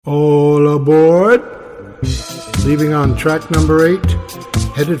All aboard! Leaving on track number 8,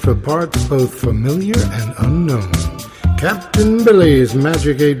 headed for parts both familiar and unknown. Captain Billy's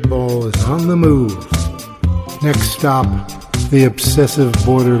Magic 8 Ball is on the move. Next stop, the obsessive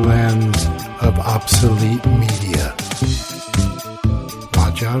borderlands of obsolete media.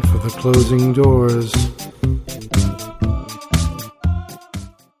 Watch out for the closing doors.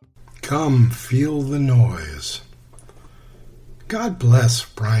 Come feel the noise. God bless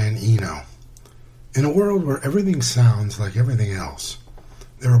Brian Eno. In a world where everything sounds like everything else,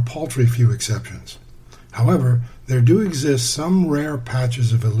 there are paltry few exceptions. However, there do exist some rare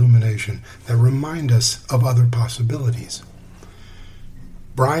patches of illumination that remind us of other possibilities.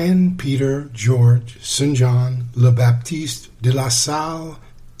 Brian Peter George St. John Le Baptiste de La Salle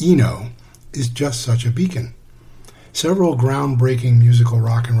Eno is just such a beacon. Several groundbreaking musical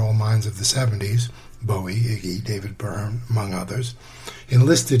rock and roll minds of the 70s, Bowie, Iggy, David Byrne, among others,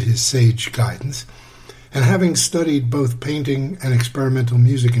 enlisted his sage guidance, and having studied both painting and experimental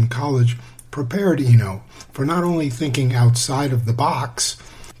music in college, prepared Eno for not only thinking outside of the box,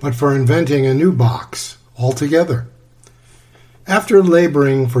 but for inventing a new box altogether. After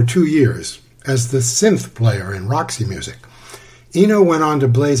laboring for 2 years as the synth player in Roxy Music, Eno went on to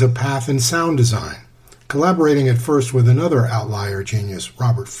blaze a path in sound design, collaborating at first with another outlier genius,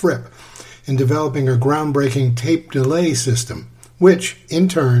 Robert Fripp, in developing a groundbreaking tape delay system, which, in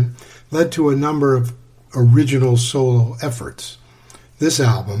turn, led to a number of original solo efforts. This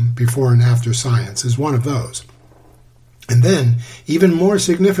album, Before and After Science, is one of those. And then, even more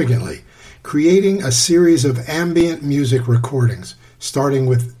significantly, creating a series of ambient music recordings, starting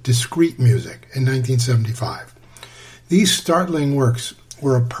with Discrete Music in 1975. These startling works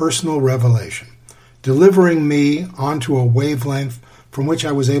were a personal revelation, delivering me onto a wavelength from which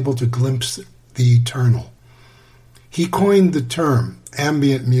I was able to glimpse the eternal. He coined the term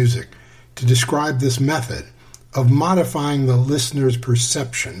ambient music to describe this method of modifying the listener's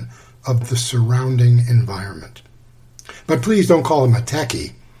perception of the surrounding environment. But please don't call him a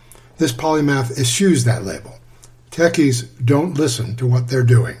techie. This polymath eschews that label. Techies don't listen to what they're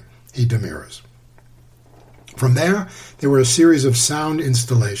doing, he demurs. From there were a series of sound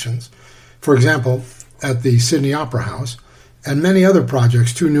installations, for example, at the Sydney Opera House, and many other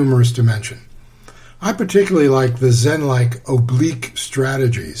projects too numerous to mention. I particularly like the Zen-like oblique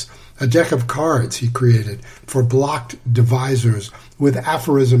strategies, a deck of cards he created for blocked divisors with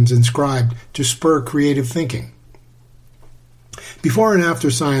aphorisms inscribed to spur creative thinking. Before and After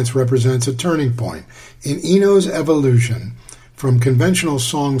Science represents a turning point in Eno's evolution from conventional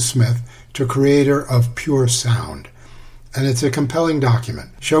songsmith to creator of pure sound, and it's a compelling document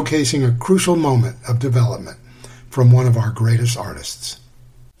showcasing a crucial moment of development from one of our greatest artists.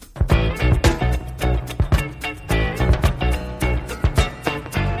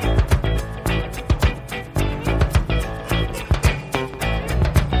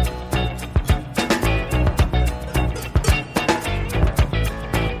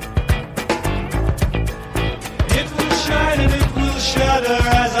 It will shine and it will shudder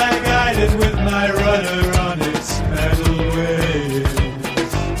as I guide it with my rudder on its metal waves.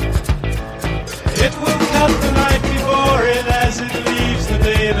 It will cut the night before it as it leaves the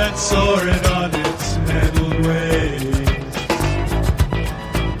day that's soaring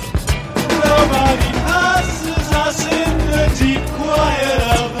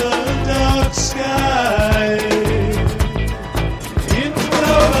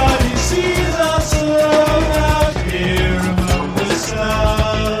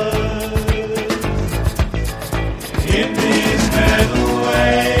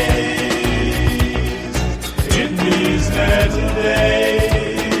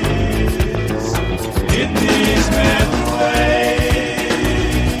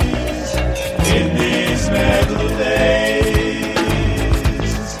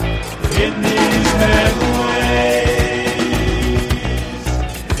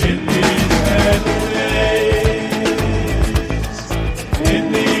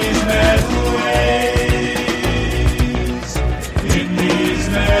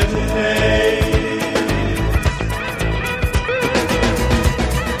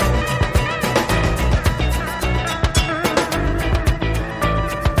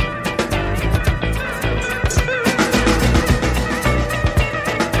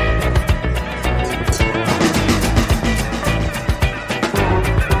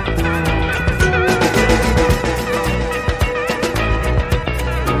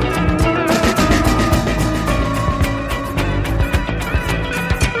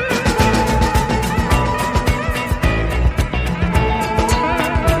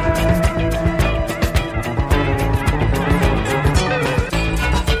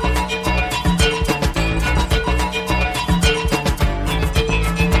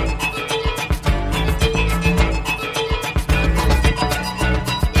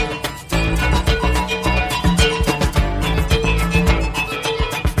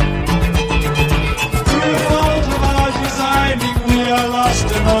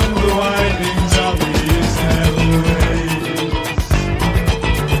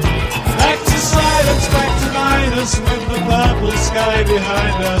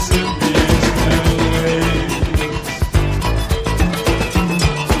behind us in these metal waves.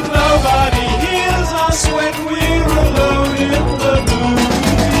 Nobody hears us when we're alone in the blue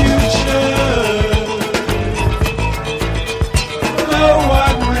future. No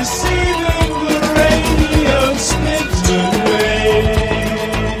one receiving the radio smitten waves.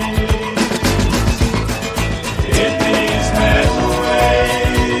 In these metal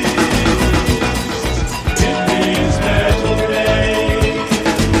waves. In these metal days.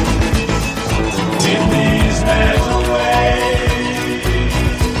 In these metal waves.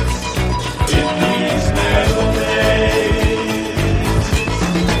 In these metal days.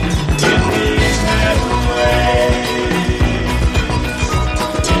 In these metal waves.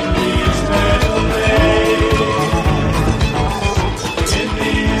 In these metal days. In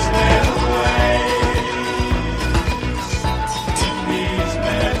these metal waves. In these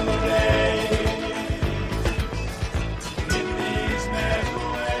metal days. In these metal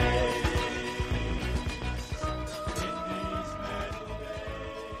waves.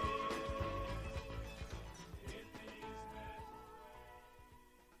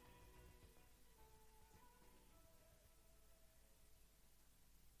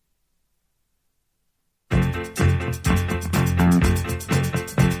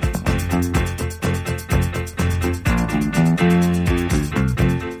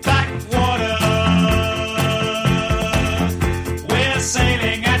 Backwater, we're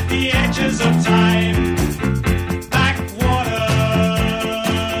sailing at the edges of time. Backwater,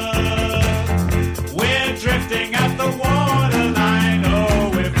 we're drifting at the waterline. Oh,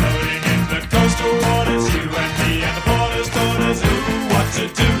 we're floating in the coastal waters, you and me and the borders taught us who what to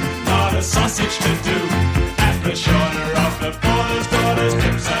do, not a sausage to do. At the shoulder of the borders taught us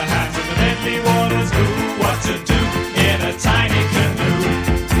tips our hands in the deadly waters, who what to do in a tiny canoe.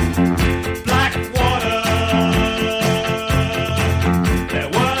 Blackwater, there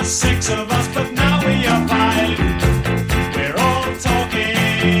were 6 of us, but now we are 5. We're all talking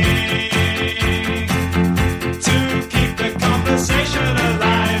to keep the conversation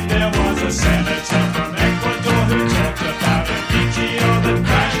alive. There was a senator from Ecuador who talked about a meteor that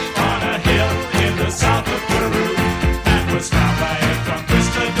crashed on a hill in the south of Peru and was found by a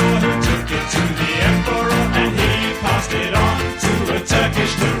conquistador who took it to the emperor and he passed it on to a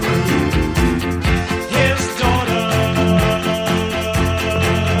Turkish guru. His daughter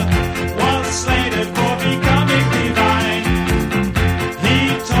was slated for becoming divine. He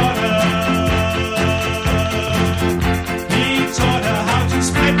taught her how to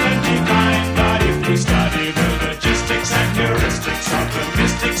spread the divine. But if you study the logistics and heuristics of the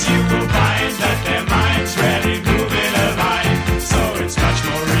mystics, you will find that their minds rarely move in a line. So it's much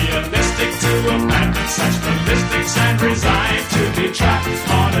more realistic to abandon such ballistics and resign to be trapped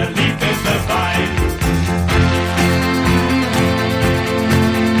on a leaf in the vine.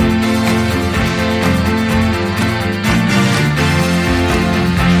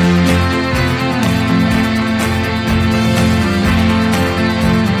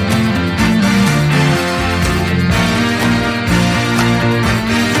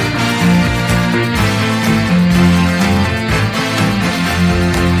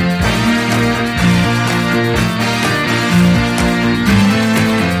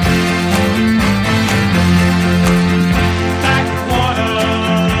 Backwater,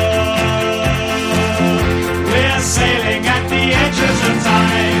 we're sailing at the edges of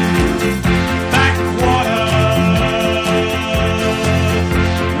time. Backwater,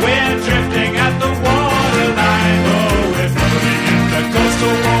 we're drifting at the waterline. Oh, we're floating in the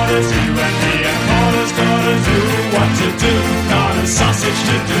coastal waters, you and me and borders taught us who what to do, not a sausage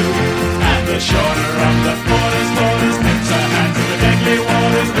to do. And the shorter of the borders nips our hands in the deadly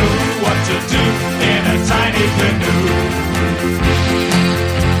waters, knew what to do in a tiny canoe.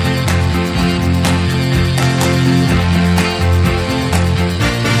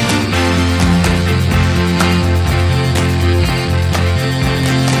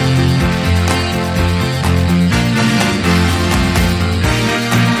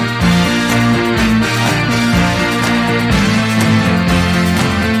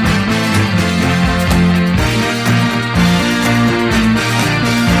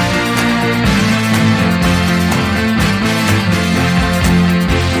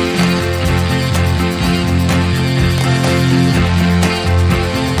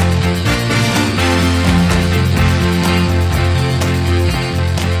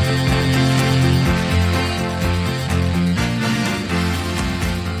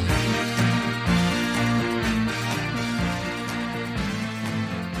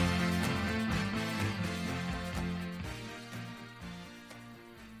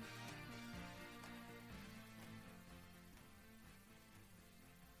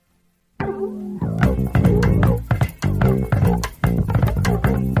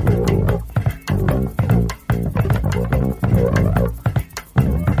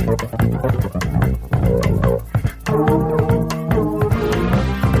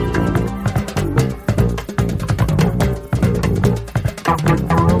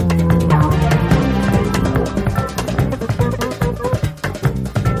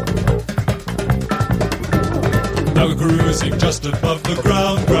 just above the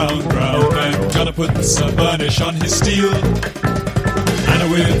ground, and gonna put some burnish on his steel.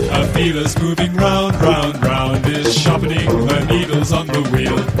 Anna with her feelers moving round, is sharpening her needles on the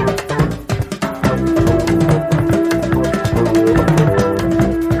wheel.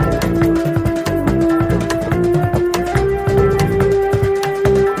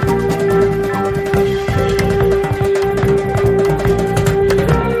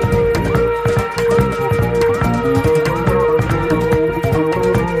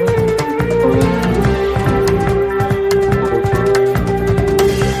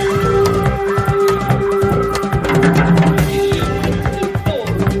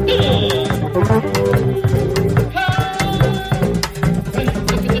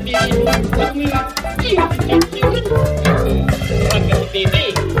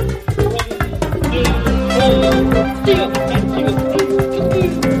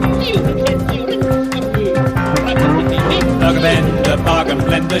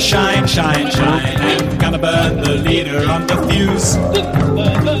 Shine, and gonna burn the leader on the fuse.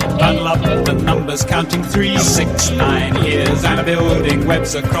 Bundle up the numbers, counting 3, 6, 9. Here's Anna building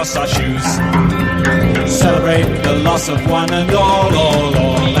webs across our shoes. Celebrate the loss of one and all,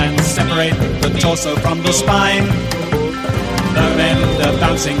 and separate the torso from the spine. Burger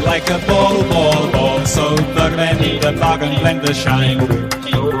bouncing like a ball. So Burger bargain blender shine.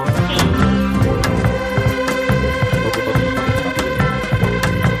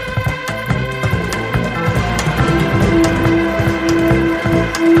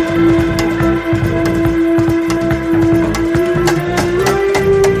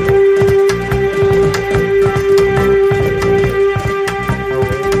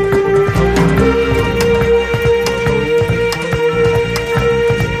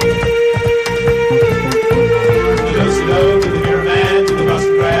 To the mirror man, to the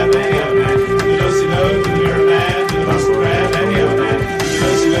Boston Crab,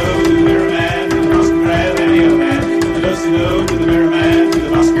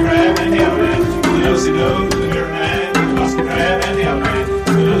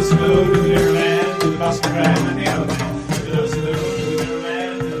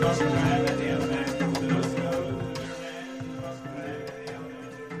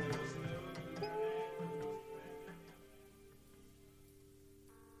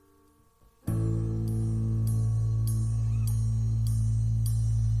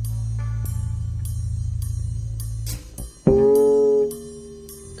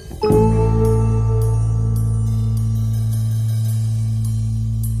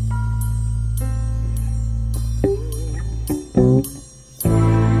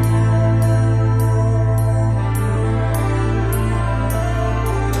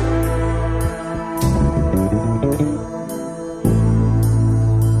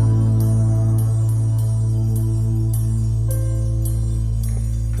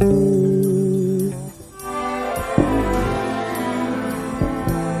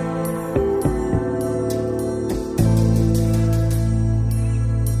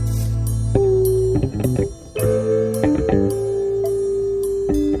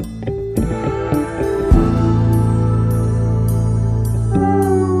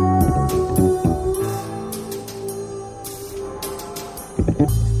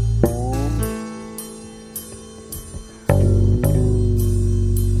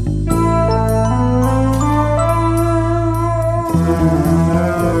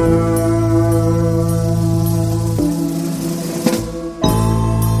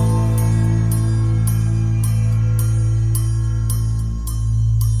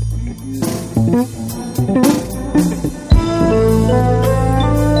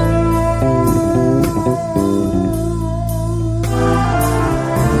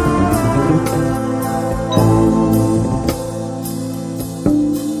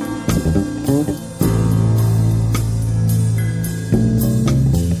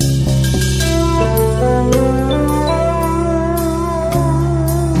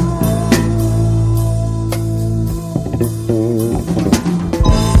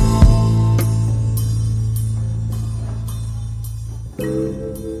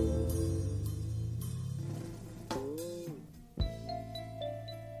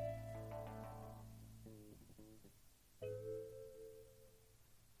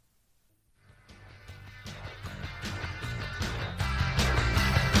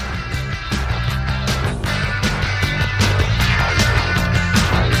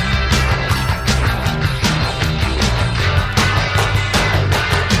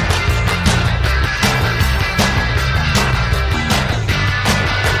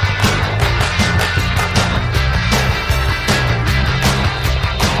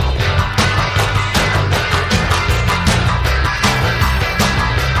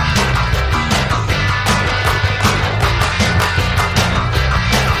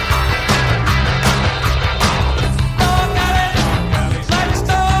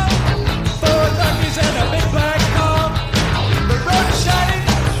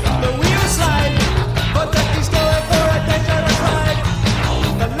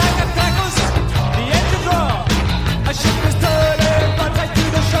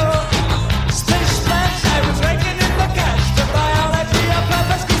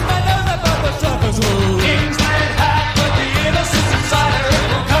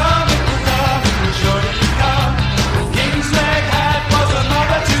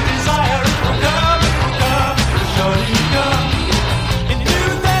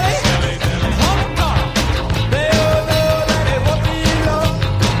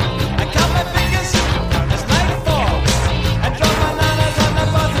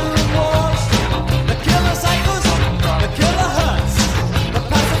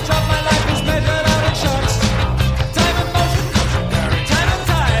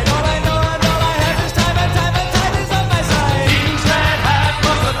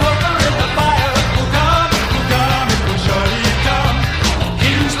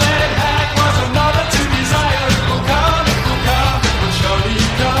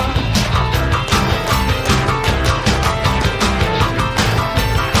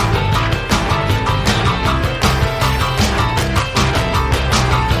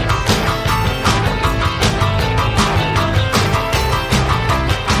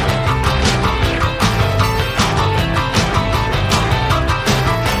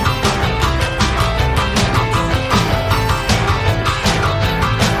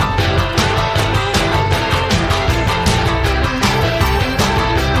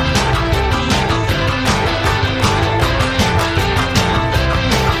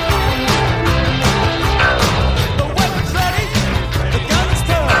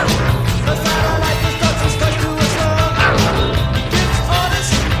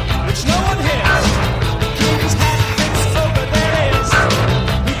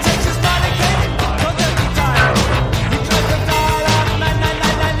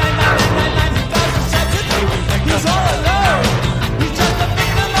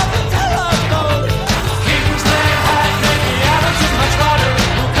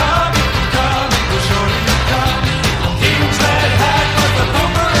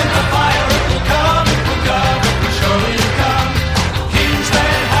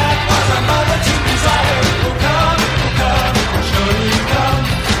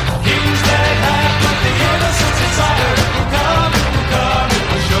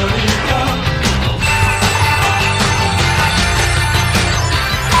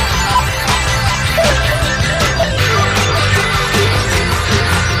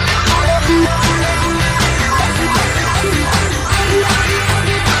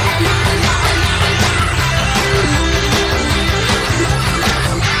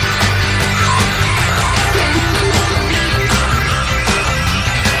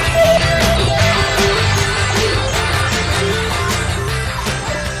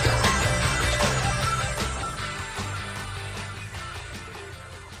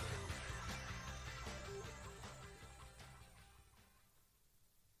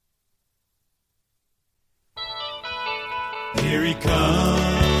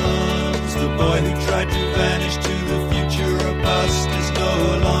 The boy who tried to vanish to the future or past is no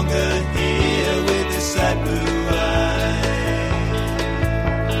longer here with his sad blue eyes.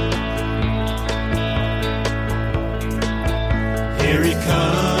 Here he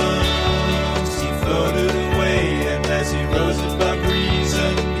comes, he floated away, and as he rose above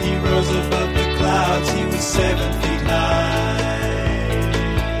reason, he rose above the clouds, he was 7 feet high.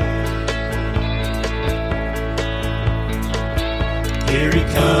 Here he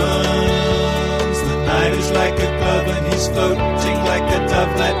comes, the night is like a glove and he's floating like a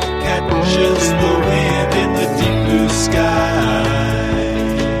dove that catches the wind in the deep blue sky.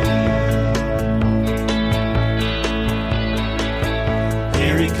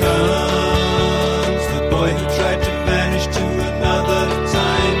 Here he comes, the boy who tried to vanish to another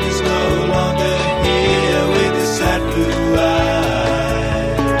time is no longer here with his sad blue eyes.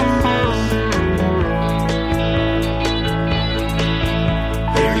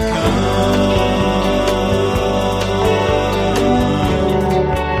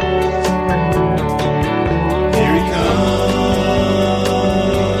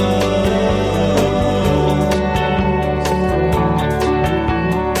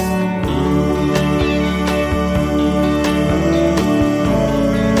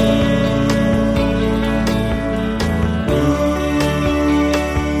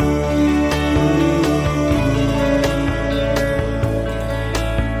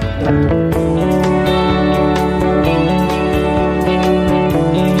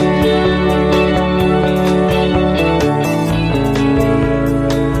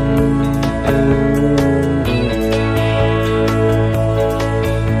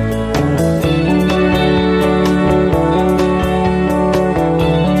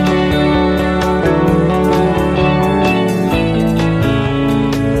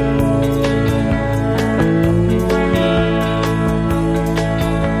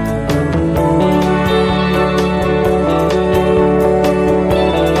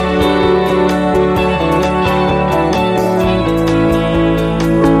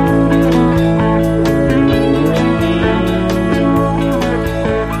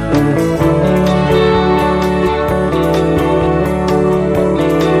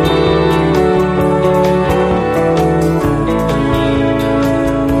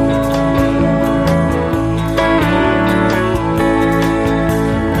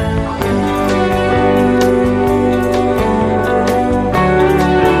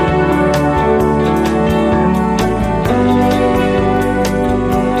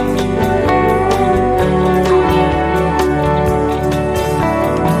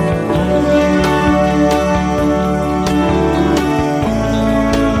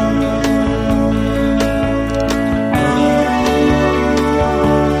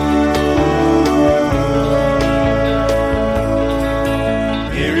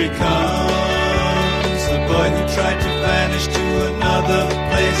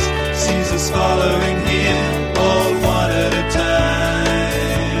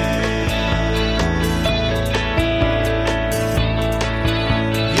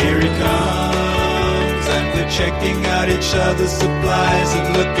 Checking out each other's supplies and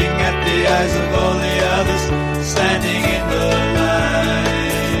looking at the eyes of all the others standing in the line.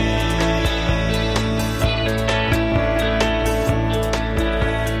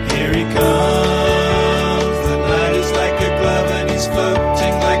 Here he comes, the night is like a glove and he's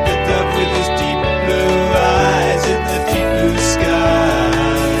floating like a dove with his deep blue eyes in the deep blue sky.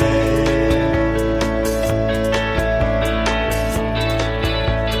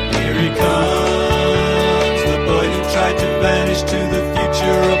 Here he comes, tried to vanish to the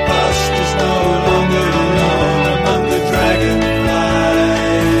future or past is no longer alone among the dragonflies.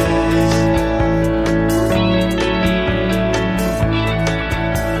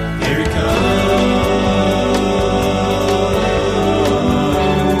 Here he comes.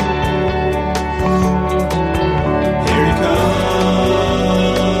 Here he comes.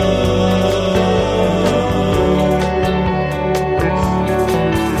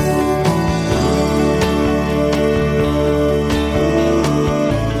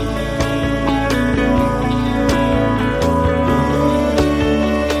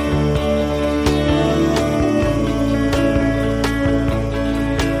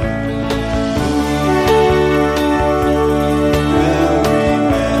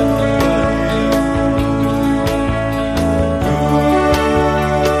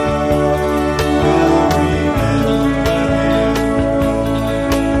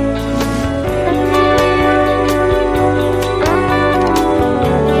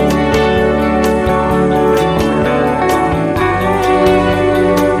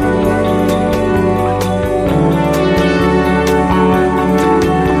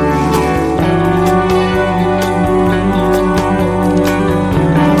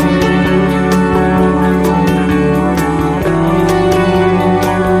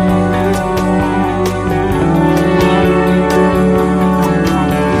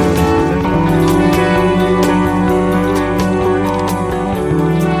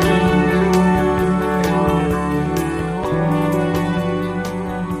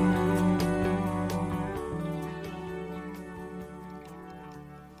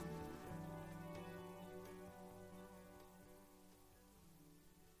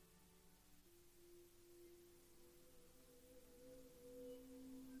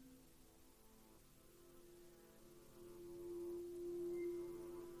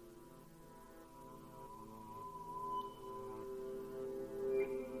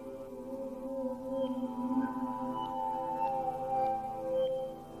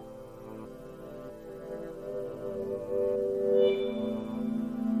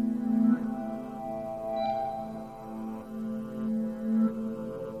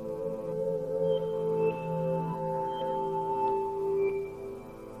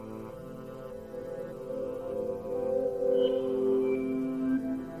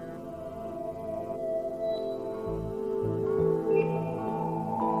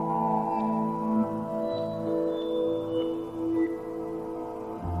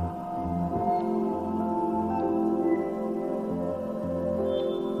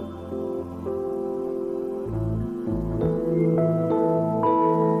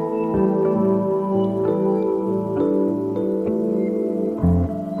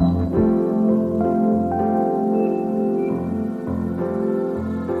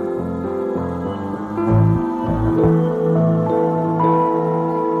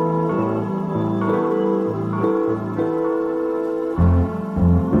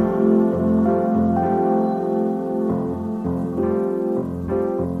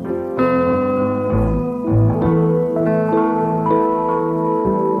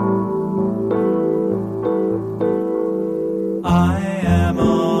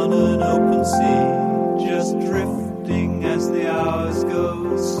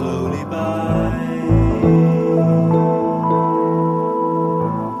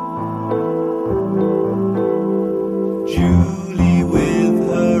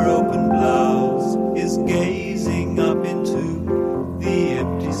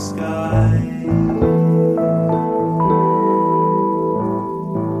 sky.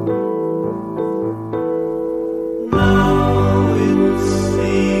 Now it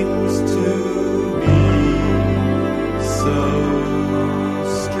seems to be so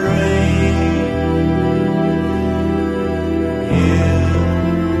strange here.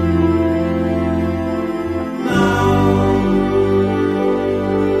 Now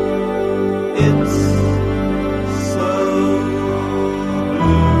it's so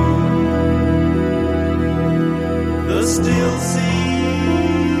blue. The still sea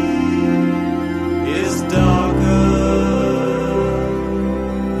is darker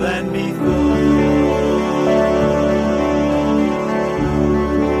than before.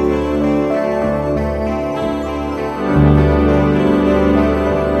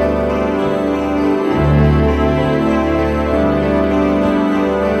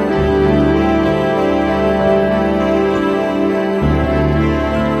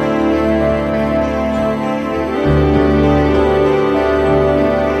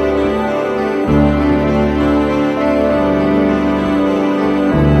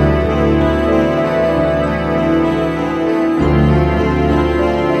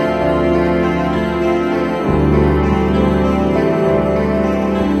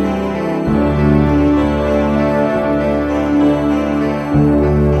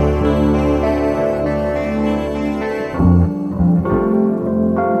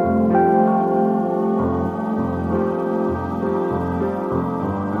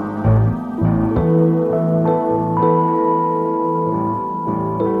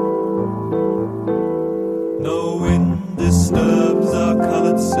 No wind disturbs our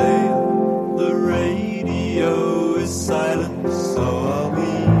colored sail. The radio is silent, so are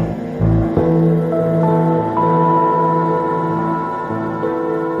we.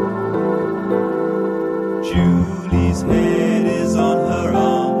 Julie's head is on her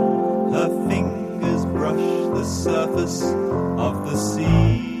arm. Her fingers brush the surface of the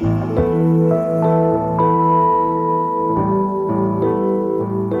sea.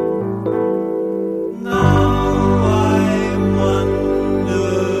 Now I wonder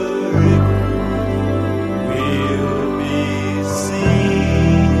if we'll be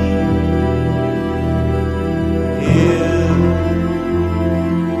seen here,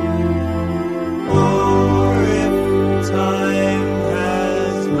 or if time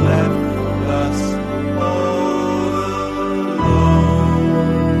has left us all alone.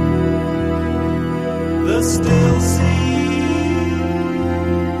 The still sea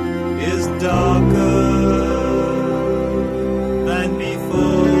is darker than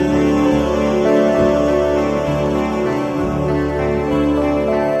before.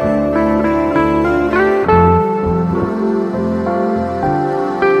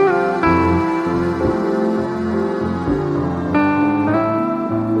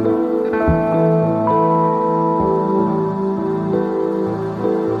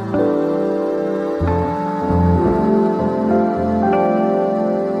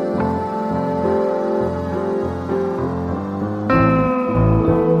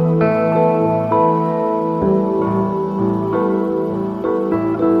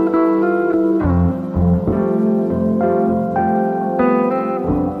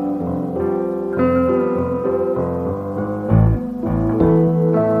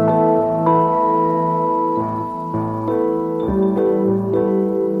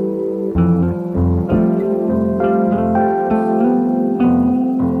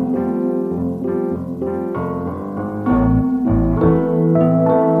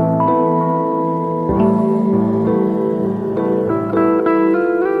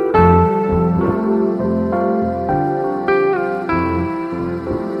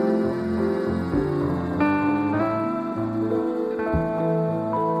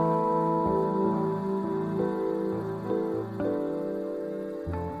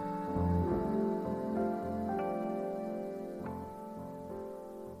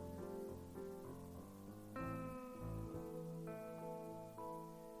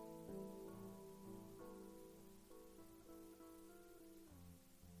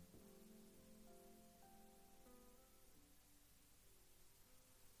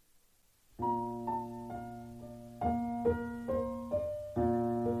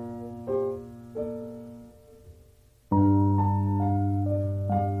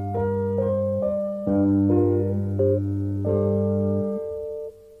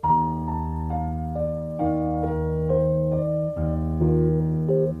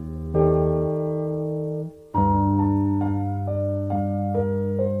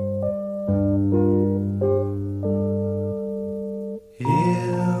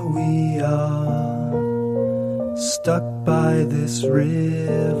 Stuck by this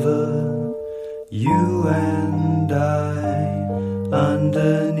river forever, you and I,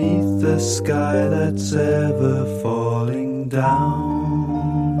 underneath the sky that's ever falling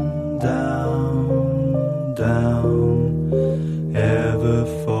down, down, down, ever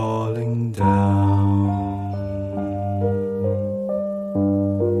falling down.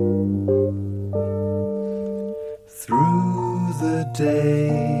 Through the day,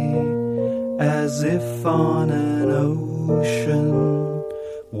 as if on an ocean,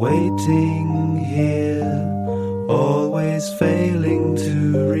 waiting here, always failing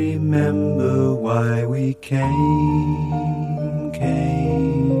to remember why we came,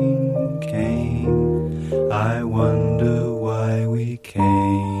 came, came. I wonder why we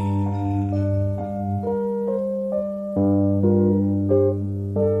came.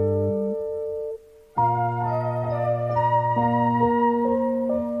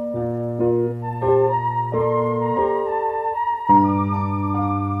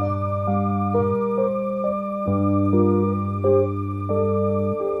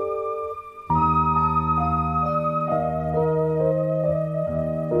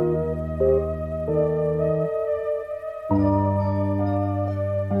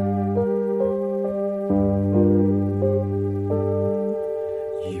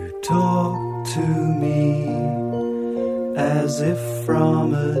 Talk to me as if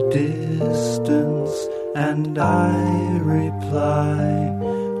from a distance, and I reply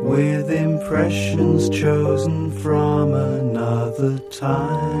with impressions chosen from another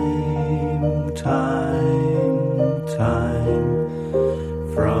time, time, time.